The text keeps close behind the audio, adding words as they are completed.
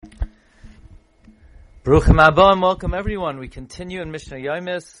Baruchim Abba and welcome everyone. We continue in Mishnah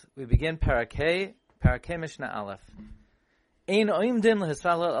Yomis. We begin Parakeh Mishnah Aleph. Ein oimdin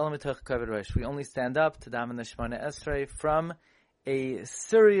lehisvalel el mitoch kavod rosh. We only stand up to daven the Shemona Esrei from a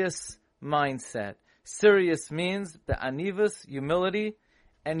serious mindset. Serious means the anivus, humility,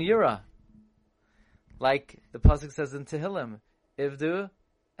 and yira. Like the pasuk says in Tehillim, Ivdu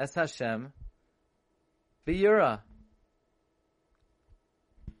es Hashem b'yira.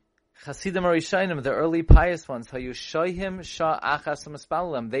 Chasidim Arishainim, the early pious ones, Hayushoyhim Shah Achas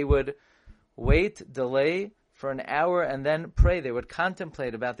U'Mispalim, they would wait, delay for an hour and then pray. They would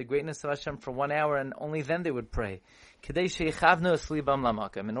contemplate about the greatness of Hashem for 1 hour and only then they would pray. Kedei Sheichavnu Es Libam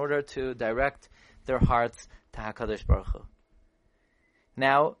Lamakim, in order to direct their hearts to HaKadosh Baruch Hu.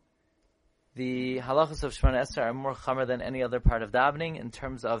 Now, the halachos of Shemona Esrei are more chamer than any other part of davening in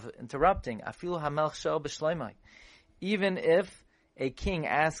terms of interrupting. Afilu HaMelech Shel B'Shloimai. Even if a king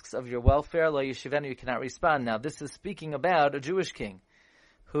asks of your welfare, lo yeshivenu, you cannot respond. Now, this is speaking about a Jewish king,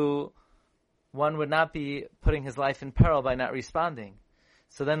 who one would not be putting his life in peril by not responding.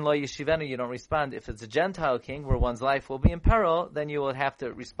 So then, lo yeshivenu, you don't respond. If it's a Gentile king, where one's life will be in peril, then you will have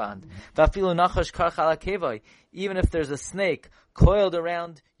to respond. Vafilu nachash karch ala kevoi. Even if there's a snake coiled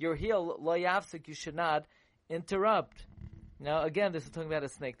around your heel, lo yafsik, you should not interrupt. Now, again, this is talking about a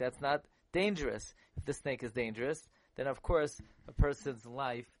snake. That's not dangerous. If the snake is dangerous, then of course a person's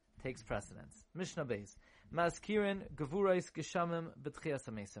life takes precedence. Mishnah Beis. Maskirin Gevurais Geshamim B'Tchias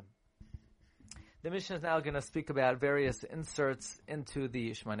HaMesim. The Mishnah is now going to speak about various inserts into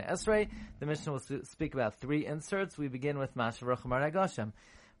the Shemona Esrei. The Mishnah will speak about 3 inserts. We begin with Mashav Racham Hashem.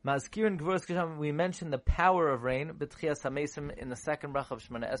 Maskirin Gevurais Geshamim, we mentioned the power of rain, B'Tchias HaMesim, in the second bracha of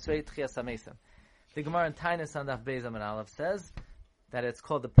Shemona Esrei, Tchias HaMesim. The Gemara in Tainus on Daf Beis Amud Aleph says that it's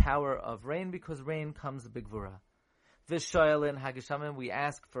called the power of rain because rain comes b'Gvura. V'shoyalin hageshamim, we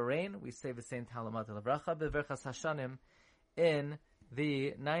ask for rain. We say the same talamat lebracha beverchas hashanim in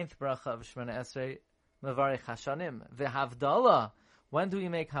the 9th bracha of Shemona Esrei, mevarich hashanim. V'havdalah, when do we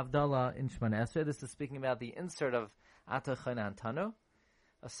make havdalah in Shemona Esrei? This is speaking about the insert of Ata Chonan Tanu.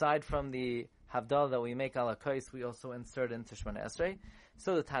 Aside from the havdalah that we make ala kais, we also insert into Shemona Esrei.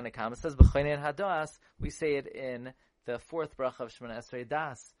 So the Tanna Kama says b'choinen hadas, we say it in the 4th bracha of Shemona Esrei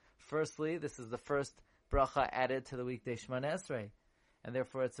das. Firstly, this is the first bracha added to the weekday Shemona Esrei, and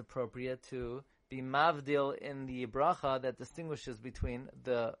therefore it's appropriate to be mavdil in the bracha that distinguishes between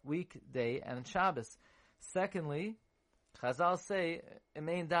the weekday and Shabbos. Secondly, Chazal say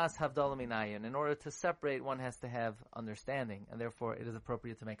imein das havdalah minayin. In order to separate, one has to have understanding, and therefore it is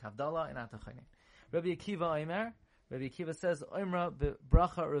appropriate to make havdalah in atachayin. Rabbi Akiva Omer, Rabbi Akiva says Oimra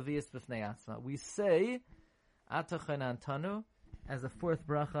bracha revius b'fnei atzma. We say atachayin tanu as a 4th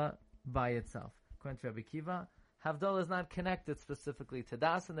bracha by itself. According to Rabbi Akiva, Havdalah is not connected specifically to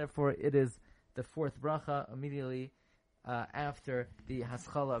Das, and therefore it is the 4th bracha immediately after the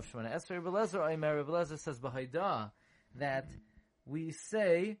Haskalah of Shemona Esrei. Rabbi Lezer says B'Haidah that we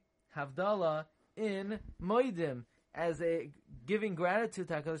say Havdalah in Moedim as a giving gratitude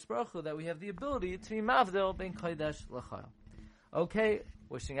to HaKadosh Baruch Hu that we have the ability to be Mavdil ben Kodesh L'Chayil. Okay,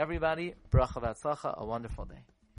 wishing everybody bracha v'atzlacha, a wonderful day.